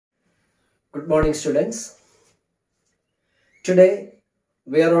Good morning, students. Today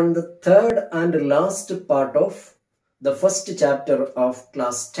we are on the third and last part of the first chapter of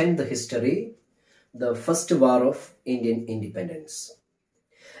class 10th history, the first war of Indian independence.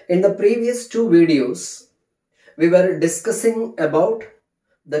 In the previous two videos, we were discussing about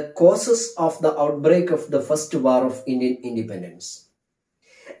the causes of the outbreak of the first war of Indian independence.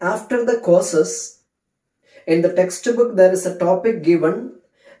 After the causes, in the textbook there is a topic given,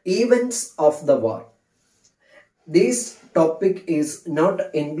 events of the war. This topic is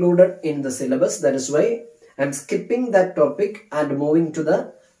not included in the syllabus. That is why I am skipping that topic and moving to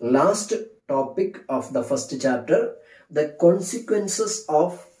the last topic of the first chapter, the consequences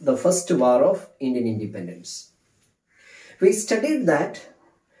of the first war of Indian independence. We studied that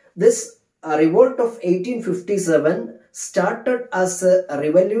this revolt of 1857 started as a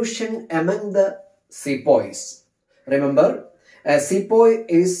revolution among the sepoys. Remember, a sepoy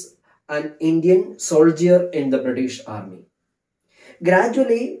is an Indian soldier in the British Army.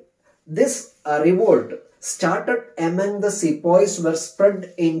 Gradually, this revolt started among the sepoys were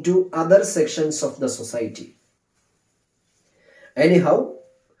spread into other sections of the society. Anyhow,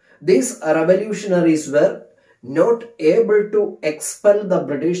 these revolutionaries were not able to expel the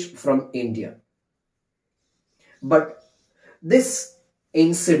British from India. But this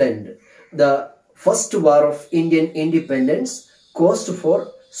incident, the first war of Indian independence, caused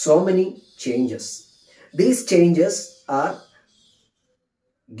for so many changes. These changes are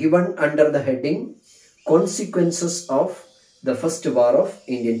given under the heading Consequences of the First War of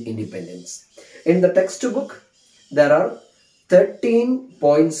Indian Independence. In the textbook, there are 13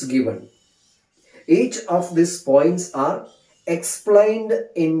 points given. Each of these points are explained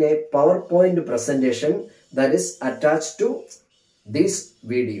in a PowerPoint presentation that is attached to this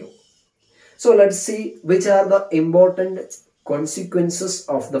video. So let's see which are the important consequences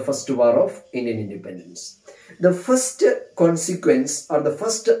of the first war of Indian independence. The first consequence or the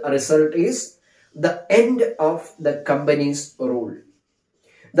first result is the end of the company's rule.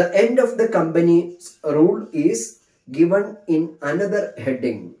 The end of the company's rule is given in another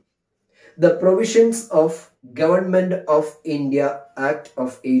heading. The provisions of Government of India Act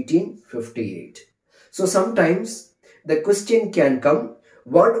of 1858. So sometimes the question can come,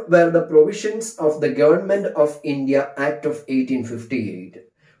 what were the provisions of the Government of India Act of 1858?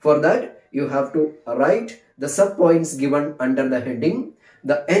 For that, you have to write the sub-points given under the heading,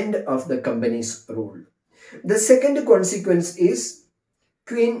 the end of the company's rule. The second consequence is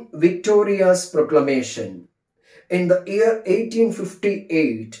Queen Victoria's proclamation. In the year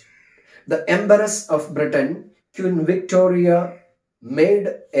 1858, the Empress of Britain, Queen Victoria, made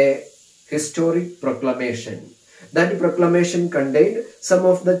a historic proclamation. That proclamation contained some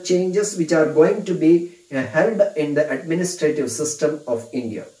of the changes which are going to be held in the administrative system of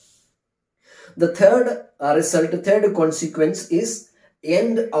India. The third third consequence is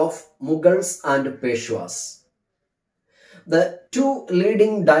end of Mughals and Peshwas. The two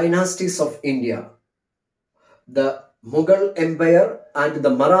leading dynasties of India, the Mughal Empire and the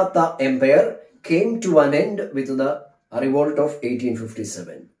Maratha Empire, came to an end with the revolt of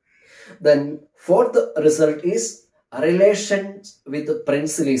 1857. Then fourth result is relations with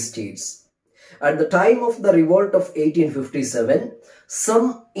princely states. At the time of the revolt of 1857,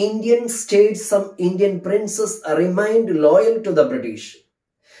 some Indian states, some Indian princes remained loyal to the British.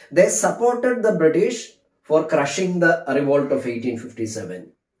 They supported the British for crushing the revolt of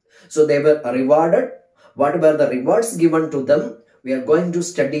 1857. So they were rewarded. What were the rewards given to them? We are going to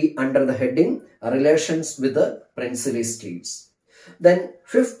study under the heading relations with the princely states. Then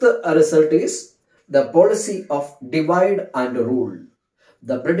fifth result is the policy of divide and rule.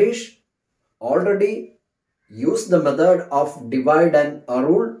 The British already used the method of divide and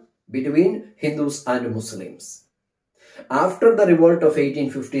rule between Hindus and Muslims. After the revolt of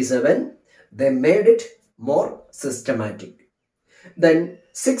 1857, they made it more systematic. Then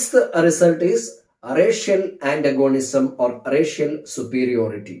sixth result is racial antagonism or racial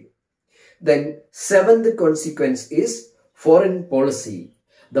superiority. Then seventh consequence is foreign policy.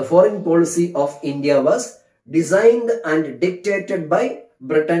 The foreign policy of India was designed and dictated by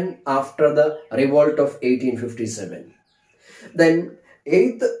Britain after the revolt of 1857. Then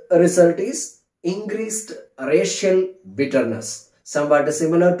eighth result is increased racial bitterness, somewhat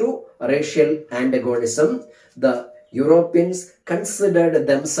similar to racial antagonism. The Europeans considered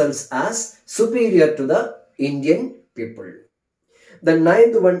themselves as superior to the Indian people. The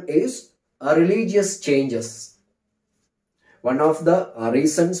ninth one is religious changes. One of the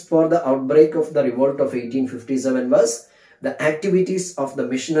reasons for the outbreak of the revolt of 1857 was the activities of the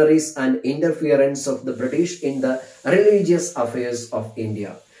missionaries and interference of the British in the religious affairs of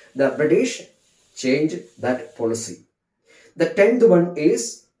India. The British changed that policy. The 10th one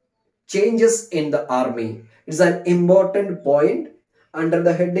is changes in the army. It's an important point. Under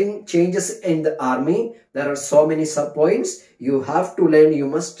the heading changes in the army, there are so many sub-points. You have to learn, you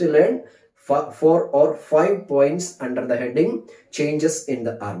must learn 4 or 5 points under the heading changes in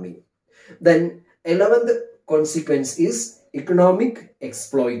the army. Then 11th consequence is economic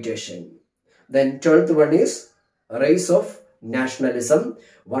exploitation. Then 12th one is rise of nationalism.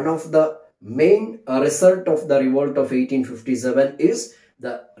 One of the main result of the revolt of 1857 is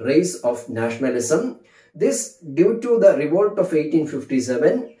the rise of nationalism. This, due to the revolt of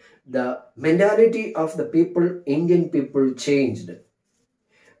 1857, the mentality of the people, Indian people, changed.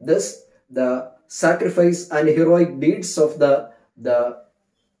 Thus, the sacrifice and heroic deeds of the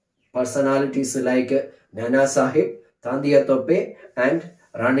personalities like Nana Sahib, Thandiya Tope and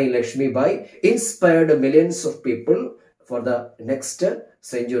Rani Lakshmi Bai inspired millions of people for the next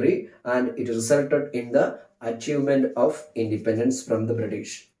century, and it resulted in the achievement of independence from the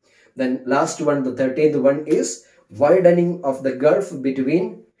British. Then last one, the 13th one is widening of the gulf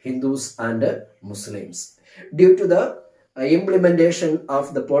between Hindus and Muslims. Due to the implementation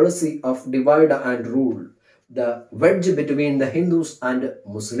of the policy of divide and rule, the wedge between the Hindus and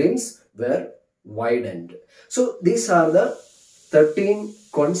Muslims were widened. So these are the 13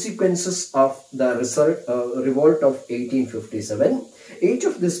 consequences of the revolt of 1857. Each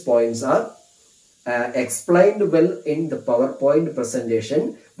of these points are explained well in the PowerPoint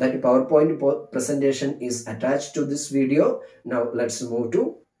presentation. That PowerPoint presentation is attached to this video. Now let's move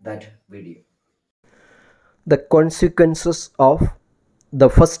to that video. The consequences of the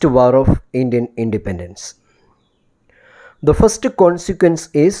first war of Indian independence. The first consequence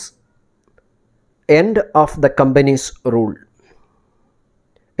is end of the company's rule.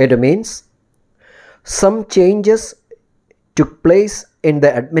 It means some changes took place in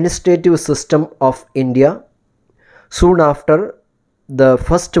the administrative system of India soon after the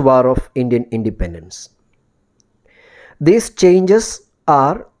first war of Indian independence. These changes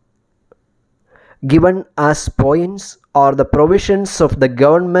are given as points or the provisions of the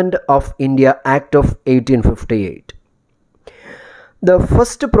Government of India Act of 1858. The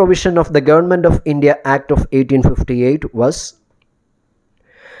first provision of the Government of India Act of 1858 was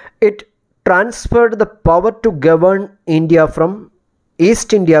it transferred the power to govern India from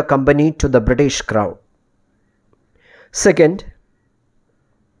East India Company to the British Crown. Second,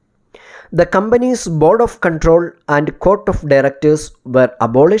 the company's board of control and court of directors were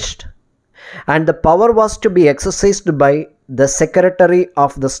abolished, and the power was to be exercised by the Secretary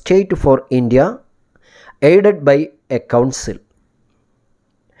of the State for India, aided by a council.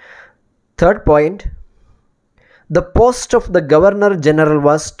 Third point, the post of the Governor General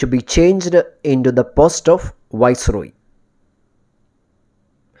was to be changed into the post of Viceroy.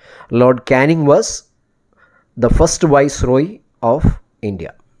 Lord Canning was the first Viceroy of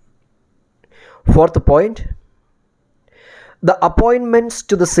India. Fourth point, the appointments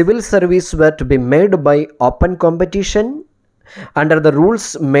to the civil service were to be made by open competition under the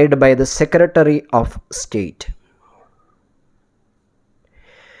rules made by the Secretary of State.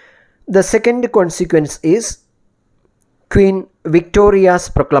 The second consequence is Queen Victoria's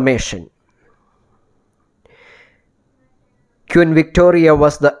proclamation. Queen Victoria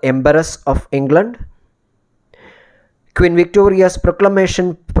was the Empress of England. Queen Victoria's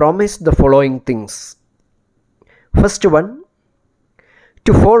proclamation promised the following things. First one,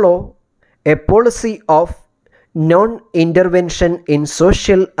 to follow a policy of non-intervention in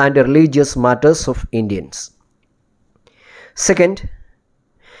social and religious matters of Indians. Second,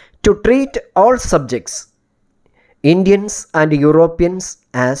 to treat all subjects, Indians and Europeans,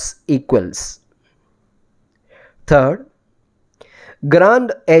 as equals. Third,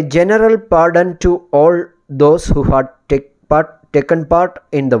 grant a general pardon to all those who had taken part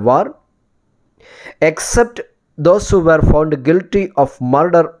in the war, except those who were found guilty of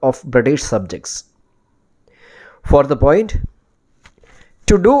murder of British subjects. Fourth point,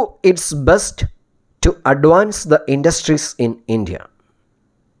 to do its best to advance the industries in India.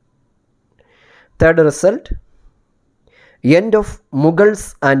 Third result, end of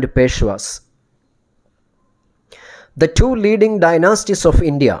Mughals and Peshwas. The two leading dynasties of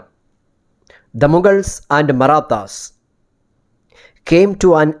India, the Mughals and Marathas, came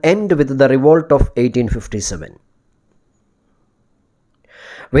to an end with the revolt of 1857.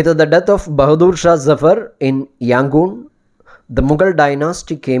 With the death of Bahadur Shah Zafar in Yangon, the Mughal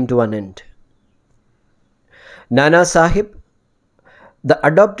dynasty came to an end. Nana Sahib, the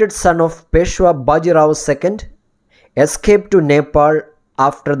adopted son of Peshwa Bajirao II, escaped to Nepal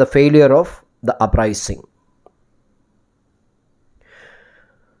after the failure of the uprising.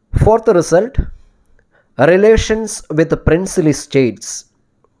 Fourth result, relations with princely states.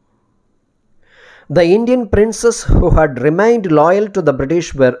 The Indian princes who had remained loyal to the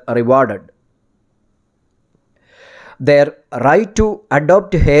British were rewarded. Their right to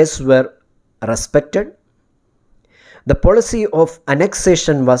adopt heirs were respected. The policy of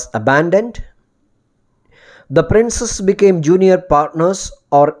annexation was abandoned. The princes became junior partners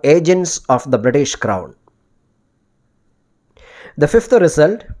or agents of the British Crown. The fifth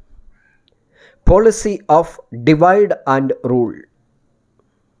result, policy of divide and rule.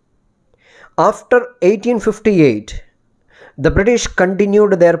 After 1858, the British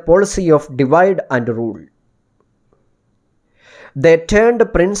continued their policy of divide and rule. They turned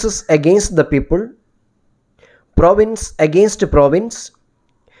princes against the people, province against province,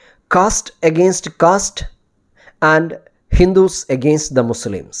 caste against caste, and Hindus against the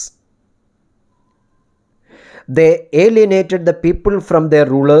Muslims. They alienated the people from their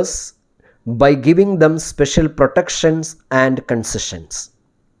rulers by giving them special protections and concessions.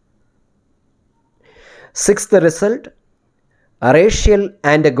 Sixth result, racial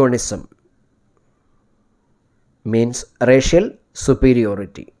antagonism, means racial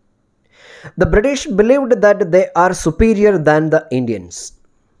superiority. The British believed that they are superior than the Indians.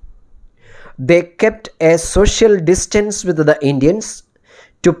 They kept a social distance with the Indians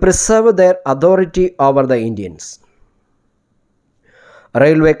to preserve their authority over the Indians.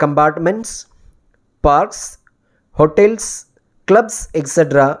 Railway compartments, parks, hotels, clubs,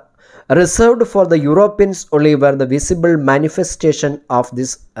 etc. reserved for the Europeans only were the visible manifestation of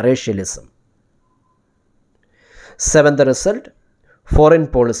this racialism. Seventh result, foreign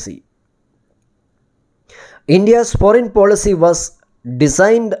policy. India's foreign policy was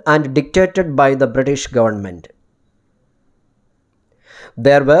designed and dictated by the British government.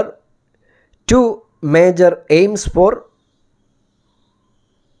 There were two major aims for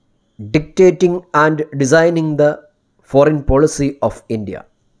dictating and designing the foreign policy of India.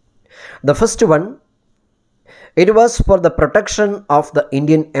 The first one, it was for the protection of the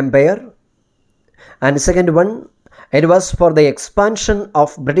Indian Empire, and second one, it was for the expansion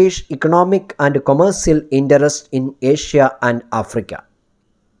of British economic and commercial interest in Asia and Africa.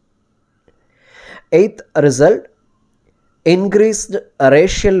 Eighth result, increased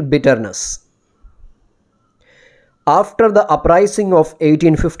racial bitterness. After the uprising of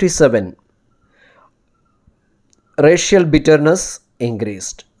 1857, racial bitterness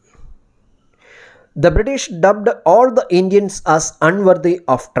increased. The British dubbed all the Indians as unworthy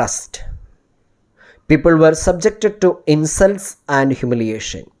of trust. People were subjected to insults and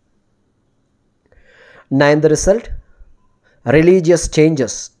humiliation. Ninth result, religious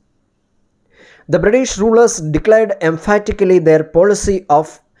changes. The British rulers declared emphatically their policy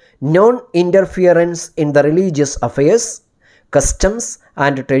of non-interference in the religious affairs, customs,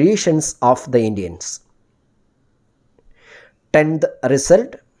 and traditions of the Indians. Tenth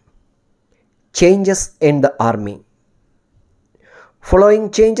result, changes in the army. Following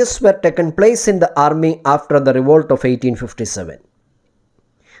changes were taken place in the army after the revolt of 1857.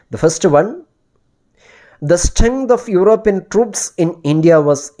 The first one, the strength of European troops in India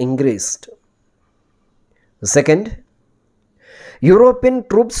was increased. Second, European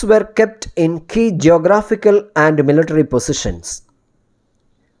troops were kept in key geographical and military positions.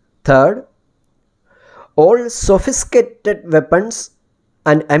 Third, all sophisticated weapons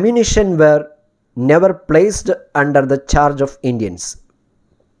and ammunition were never placed under the charge of Indians.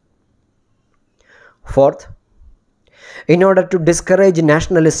 Fourth, in order to discourage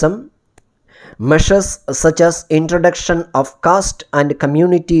nationalism, measures such as introduction of caste and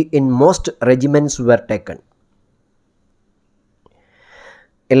community in most regiments were taken.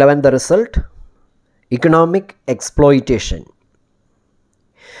 11th result, economic exploitation.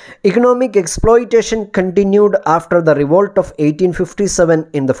 Economic exploitation continued after the revolt of 1857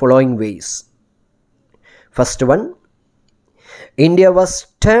 in the following ways. First one, India was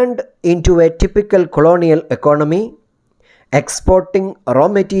turned into a typical colonial economy, exporting raw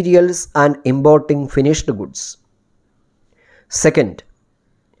materials and importing finished goods. Second,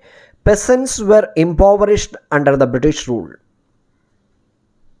 peasants were impoverished under the British rule.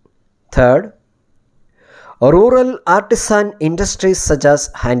 Third, rural artisan industries such as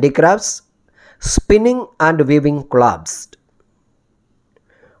handicrafts, spinning and weaving collapsed.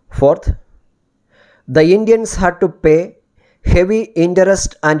 Fourth, the Indians had to pay heavy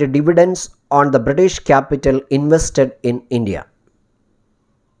interest and dividends on the British capital invested in India.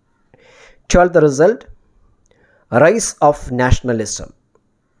 12th result, rise of nationalism.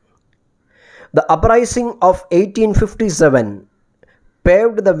 The uprising of 1857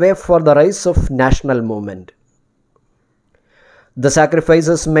 paved the way for the rise of national movement. The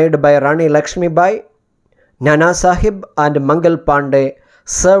sacrifices made by Rani Lakshmibai, Nana Sahib and Mangal Pandey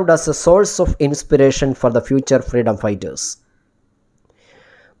served as a source of inspiration for the future freedom fighters.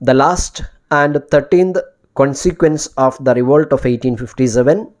 The last and 13th consequence of the revolt of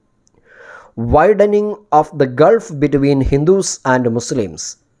 1857, widening of the gulf between Hindus and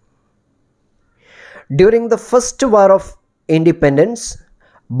Muslims. During the first war of independence,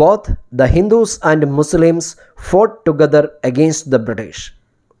 both the Hindus and Muslims fought together against the British.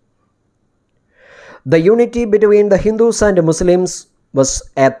 The unity between the Hindus and Muslims was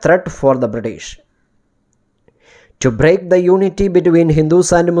a threat for the British. To break the unity between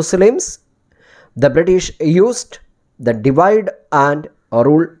Hindus and Muslims, the British used the divide and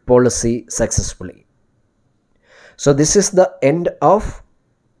rule policy successfully. So this is the end of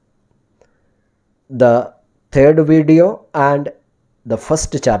the third video and the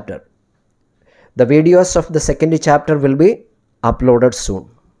first chapter. The videos of the second chapter will be uploaded soon.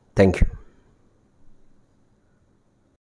 Thank you.